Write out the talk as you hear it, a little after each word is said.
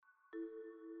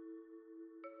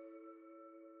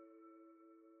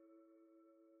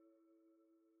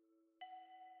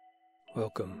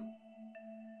Welcome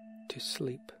to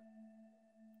Sleep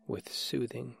with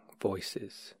Soothing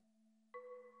Voices.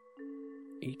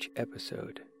 Each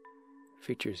episode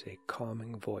features a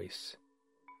calming voice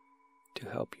to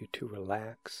help you to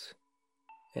relax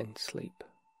and sleep.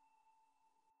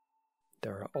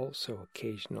 There are also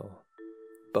occasional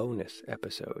bonus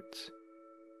episodes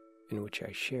in which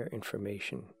I share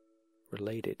information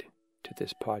related to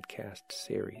this podcast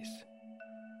series.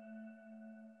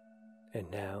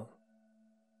 And now,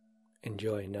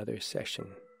 enjoy another session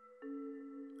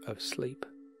of Sleep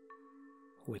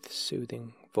with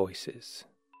Soothing Voices.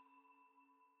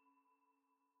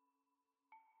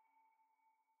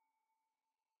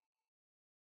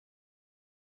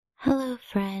 Hello,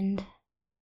 friend.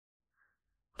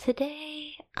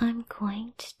 Today I'm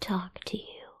going to talk to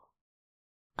you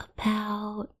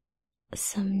about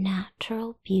some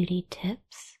natural beauty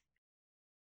tips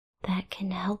that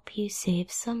can help you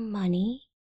save some money,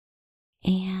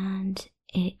 and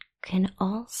it can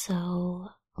also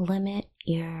limit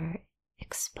your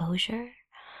exposure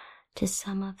to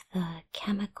some of the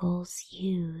chemicals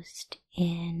used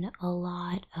in a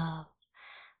lot of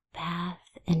bath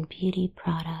and beauty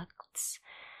products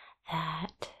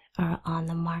that are on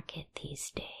the market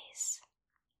these days.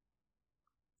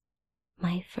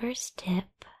 My first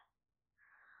tip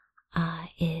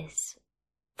is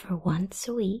for once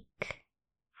a week,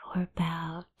 for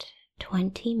about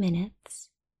 20 minutes,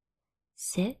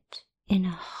 sit in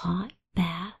a hot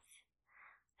bath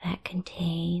that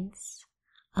contains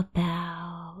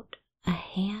about a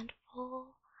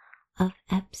handful of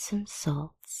Epsom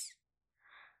salts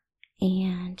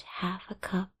and half a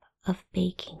cup of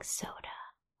baking soda.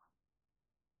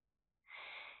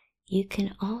 You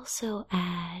can also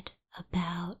add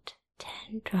about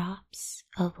 10 drops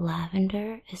of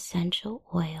lavender essential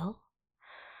oil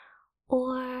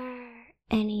or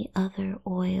any other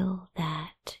oil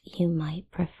that you might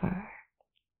prefer.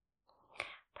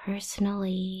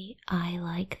 Personally, I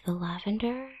like the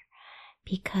lavender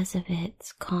because of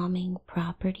its calming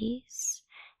properties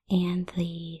and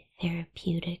the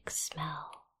therapeutic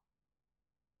smell.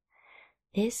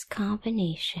 This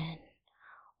combination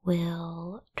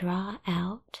will draw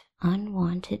out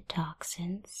unwanted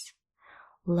toxins,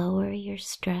 lower your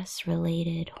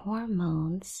stress-related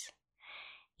hormones,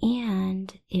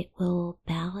 and it will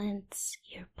balance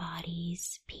your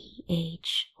body's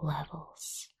pH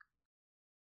levels.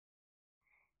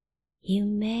 You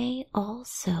may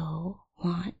also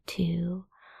want to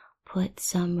put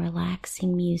some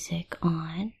relaxing music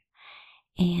on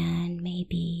and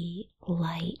maybe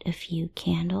light a few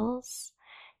candles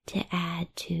to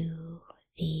add to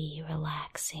the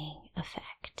relaxing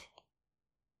effect.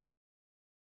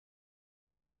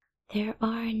 There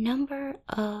are a number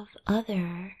of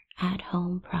other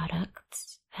at-home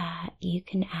products that you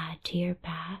can add to your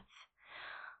bath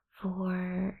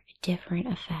for different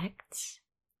effects.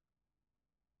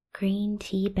 Green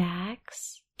tea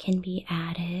bags can be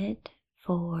added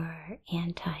for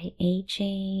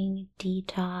anti-aging,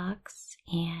 detox,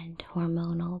 and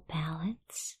hormonal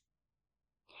balance.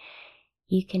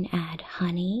 You can add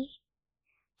honey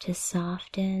to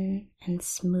soften and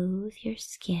smooth your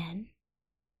skin.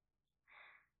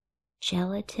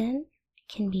 Gelatin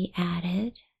can be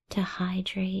added to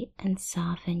hydrate and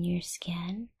soften your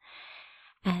skin,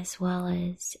 as well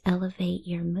as elevate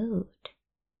your mood.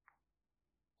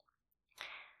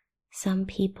 Some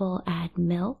people add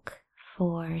milk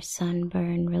for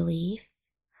sunburn relief,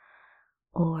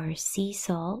 or sea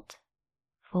salt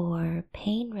for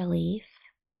pain relief,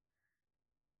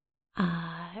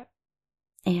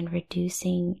 and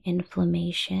reducing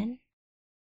inflammation.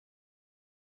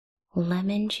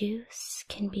 Lemon juice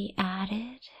can be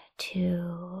added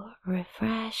to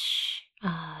refresh,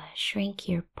 shrink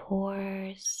your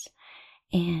pores,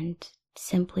 and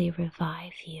simply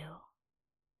revive you.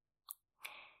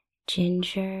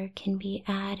 Ginger can be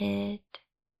added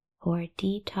for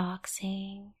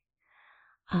detoxing,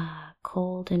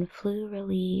 cold and flu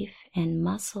relief, and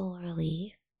muscle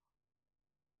relief.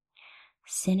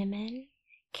 Cinnamon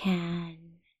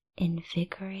can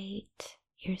invigorate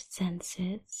your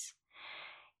senses,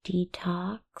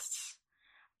 detox,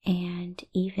 and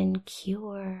even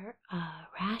cure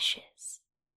rashes.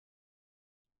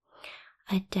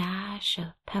 A dash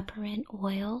of peppermint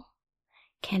oil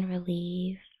can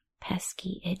relieve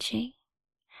pesky itching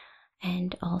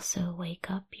and also wake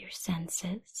up your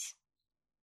senses.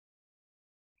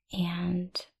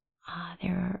 And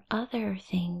there are other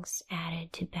things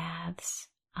added to baths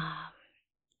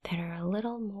that are a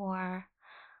little more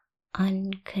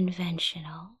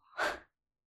unconventional.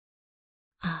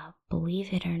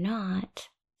 Believe it or not,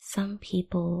 some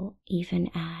people even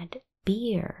add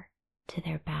beer to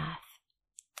their bath.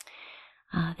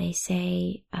 They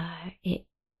say it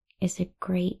is a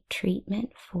great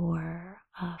treatment for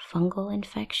fungal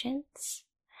infections.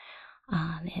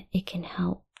 It can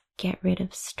help get rid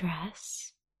of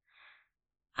stress.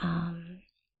 And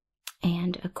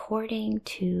according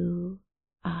to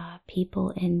people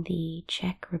in the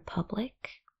Czech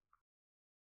Republic,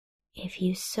 if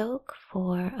you soak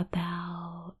for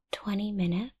about 20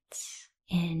 minutes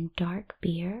in dark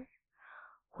beer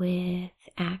with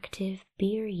active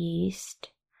beer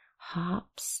yeast,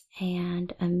 hops,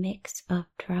 and a mix of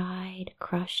dried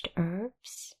crushed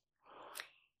herbs,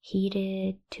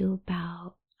 heated to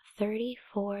about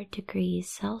 34 degrees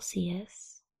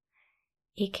Celsius,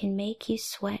 it can make you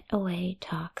sweat away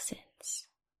toxins.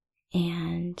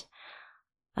 And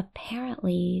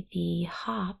apparently the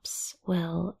hops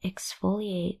will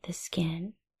exfoliate the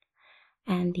skin,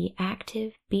 and the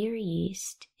active beer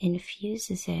yeast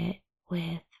infuses it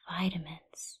with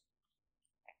vitamins.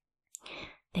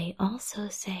 They also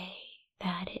say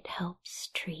that it helps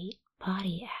treat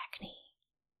body acne.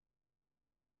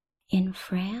 In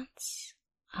France,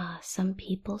 some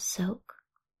people soak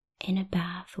in a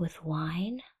bath with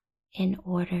wine in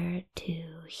order to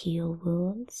heal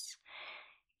wounds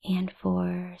and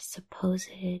for supposed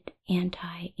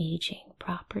anti-aging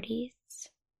properties.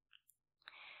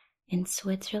 In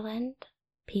Switzerland,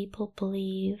 people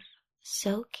believe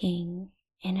soaking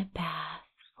in a bath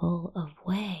full of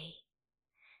whey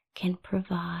can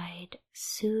provide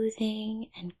soothing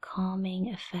and calming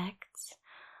effects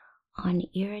on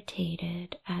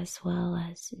irritated as well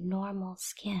as normal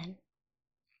skin.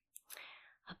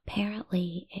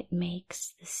 Apparently, it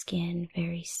makes the skin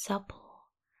very supple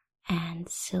and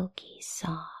silky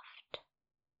soft.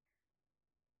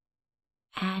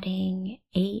 Adding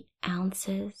 8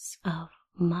 ounces of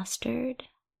mustard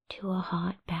to a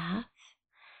hot bath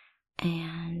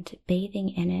and bathing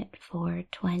in it for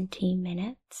 20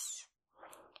 minutes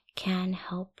can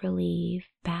help relieve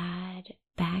bad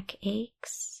back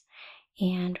aches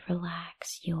and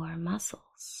relax your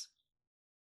muscles.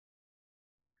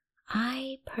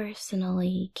 I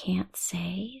personally can't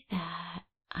say that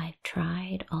I've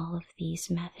tried all of these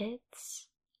methods,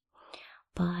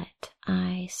 but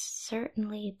I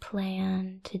certainly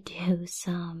plan to do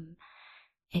some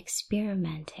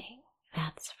experimenting,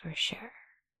 that's for sure.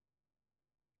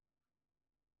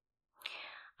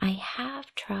 I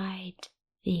have tried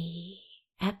the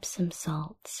Epsom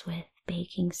salts with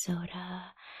baking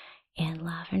soda and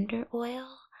lavender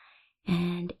oil,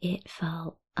 and it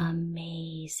felt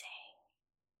amazing.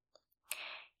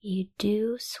 You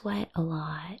do sweat a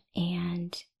lot,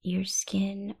 and your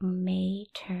skin may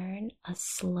turn a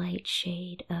slight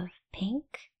shade of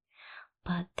pink,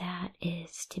 but that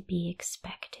is to be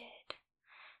expected.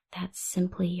 That's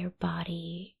simply your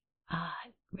body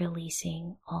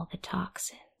releasing all the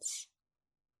toxins.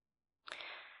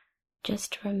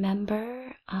 Just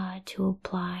remember to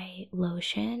apply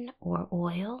lotion or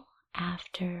oil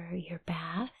after your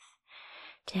bath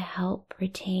to help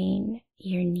retain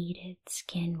your needed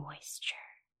skin moisture.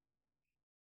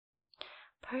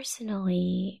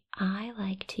 Personally, I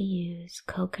like to use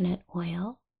coconut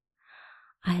oil.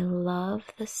 I love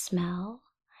the smell,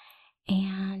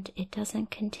 and it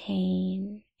doesn't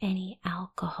contain any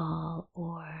alcohol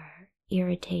or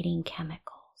irritating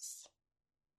chemicals.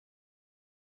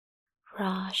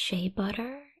 Raw shea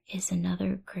butter is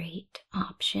another great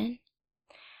option,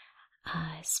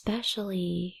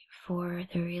 especially for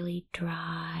the really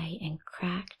dry and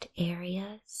cracked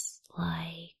areas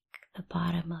like the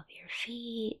bottom of your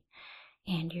feet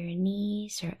and your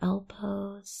knees or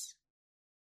elbows.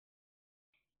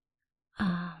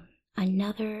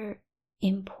 Another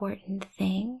important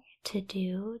thing to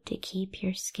do to keep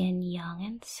your skin young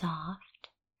and soft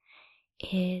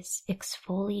is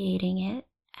exfoliating it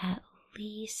at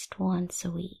least once a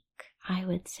week. I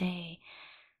would say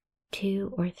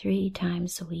 2 or 3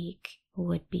 times a week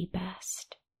would be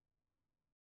best.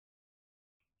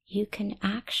 You can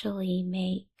actually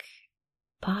make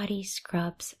body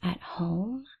scrubs at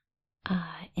home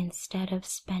instead of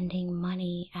spending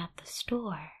money at the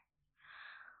store.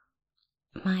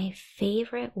 My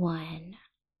favorite one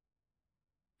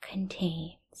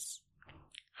contains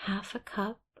half a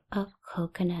cup of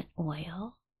coconut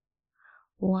oil,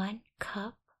 1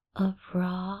 cup of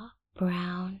raw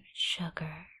brown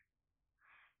sugar,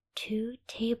 2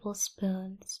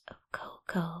 tablespoons of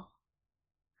cocoa,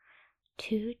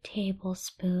 2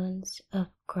 tablespoons of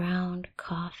ground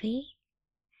coffee,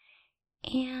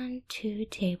 and 2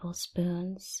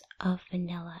 tablespoons of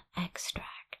vanilla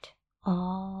extract,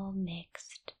 all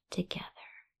mixed together.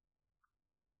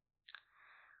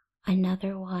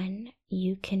 Another one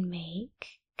you can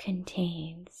make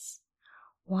contains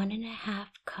 1.5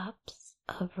 cups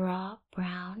of raw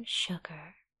brown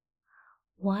sugar,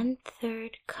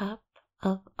 1/3 cup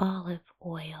of olive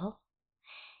oil,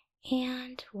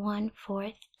 and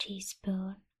 1/4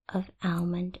 teaspoon of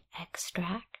almond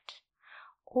extract,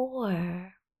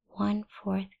 or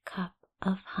 1/4 cup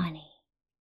of honey.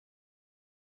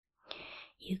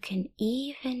 You can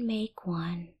even make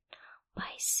one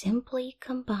by simply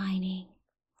combining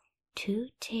 2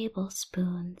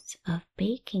 tablespoons of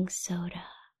baking soda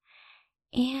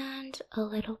and a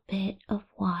little bit of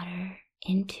water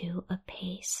into a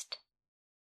paste.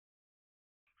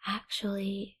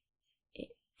 Actually,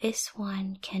 this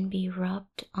one can be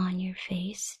rubbed on your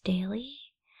face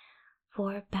daily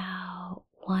for about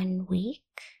 1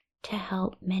 week to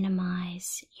help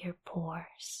minimize your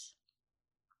pores.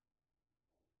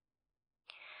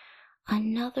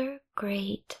 Another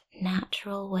great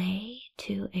natural way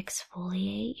to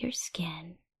exfoliate your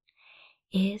skin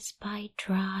is by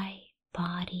dry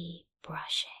body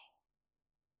brushing.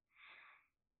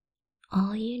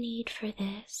 All you need for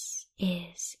this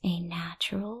is a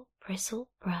natural bristle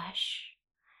brush,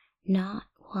 not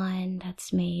one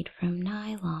that's made from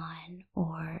nylon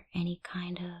or any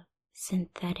kind of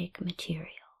synthetic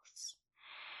materials.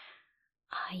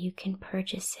 You can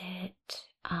purchase it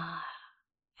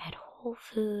at Whole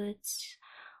Foods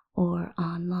or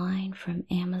online from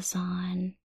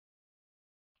Amazon.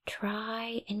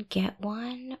 Try and get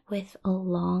one with a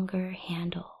longer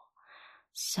handle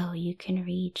so you can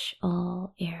reach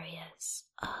all areas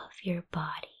of your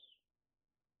body.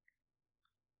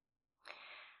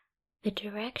 The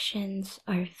directions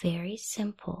are very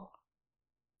simple.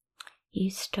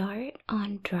 You start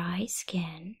on dry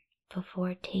skin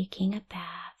before taking a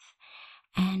bath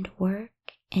and work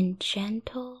in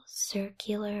gentle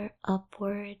circular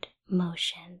upward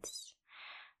motions,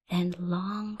 then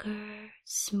longer,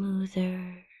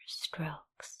 smoother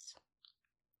strokes.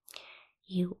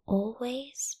 You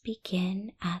always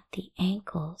begin at the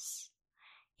ankles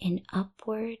in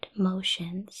upward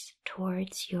motions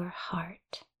towards your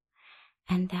heart,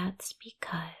 and that's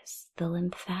because the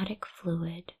lymphatic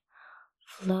fluid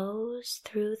flows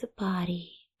through the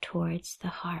body towards the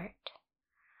heart.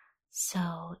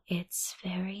 So it's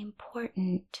very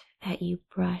important that you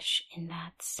brush in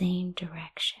that same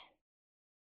direction.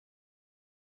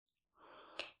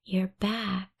 Your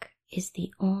back is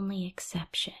the only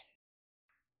exception.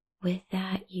 With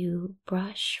that, you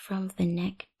brush from the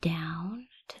neck down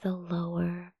to the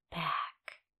lower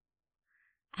back.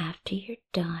 After you're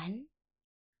done,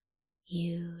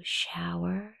 you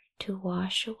shower to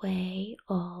wash away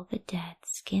all the dead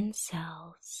skin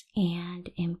cells and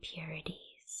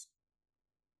impurities.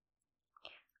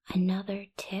 Another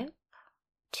tip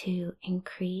to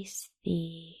increase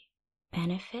the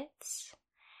benefits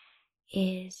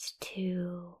is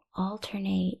to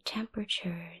alternate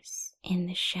temperatures in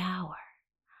the shower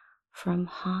from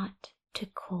hot to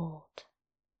cold.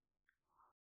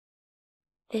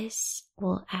 This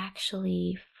will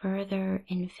actually further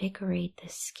invigorate the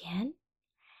skin,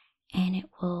 and it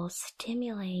will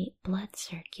stimulate blood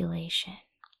circulation,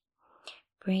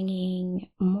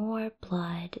 bringing more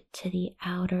blood to the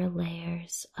outer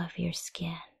layers of your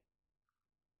skin.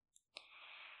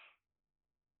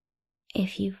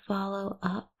 If you follow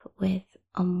up with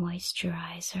a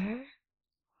moisturizer,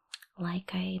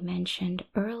 like I mentioned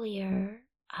earlier,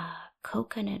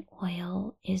 coconut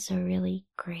oil is a really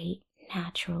great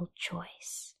natural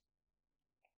choice.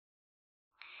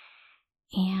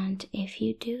 And if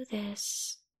you do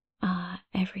this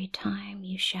every time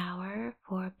you shower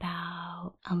for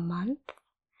about a month,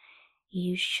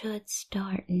 you should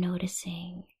start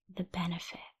noticing the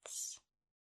benefits.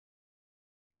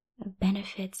 The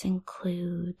benefits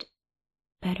include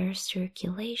better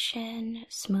circulation,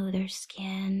 smoother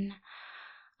skin.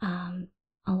 A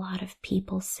lot of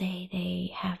people say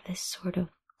they have this sort of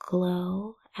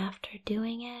glow after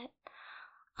doing it.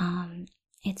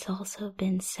 It's also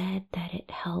been said that it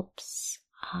helps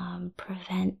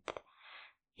prevent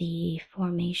the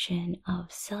formation of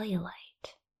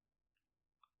cellulite.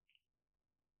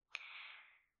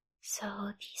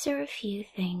 So these are a few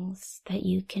things that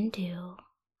you can do.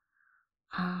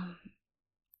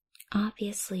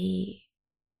 Obviously,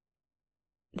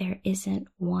 there isn't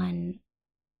one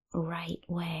right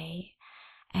way.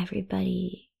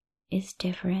 Everybody is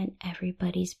different.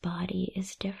 Everybody's body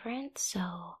is different.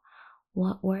 So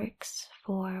what works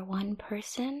for one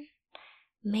person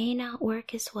may not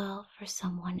work as well for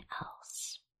someone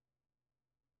else.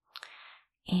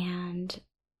 And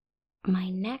my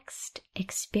next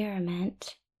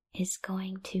experiment is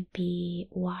going to be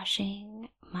washing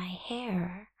my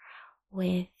hair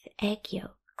with egg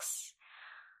yolks.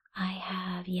 I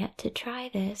have yet to try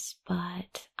this,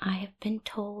 but I have been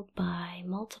told by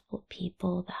multiple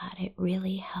people that it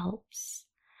really helps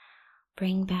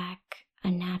bring back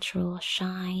a natural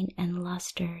shine and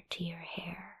luster to your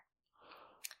hair.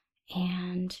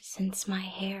 And since my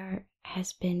hair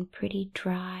has been pretty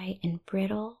dry and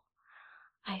brittle,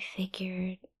 I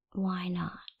figured, why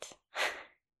not?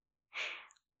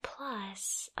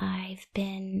 Plus, I've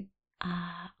been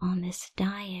on this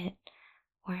diet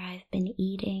where I've been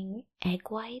eating egg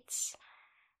whites,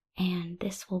 and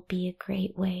this will be a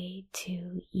great way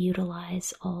to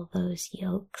utilize all those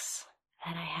yolks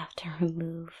that I have to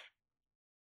remove.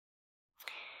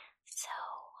 So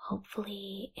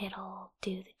hopefully it'll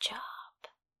do the job.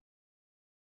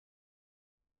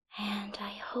 And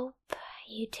I hope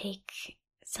you take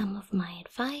some of my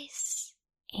advice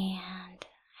and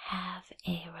have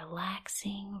a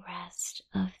relaxing rest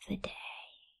of the day.